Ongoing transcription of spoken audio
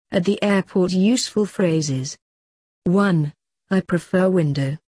At the airport useful phrases. 1. I prefer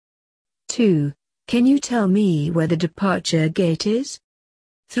window. 2. Can you tell me where the departure gate is?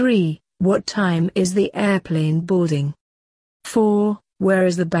 3. What time is the airplane boarding? 4. Where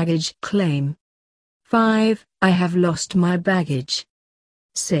is the baggage claim? 5. I have lost my baggage.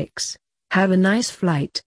 6. Have a nice flight.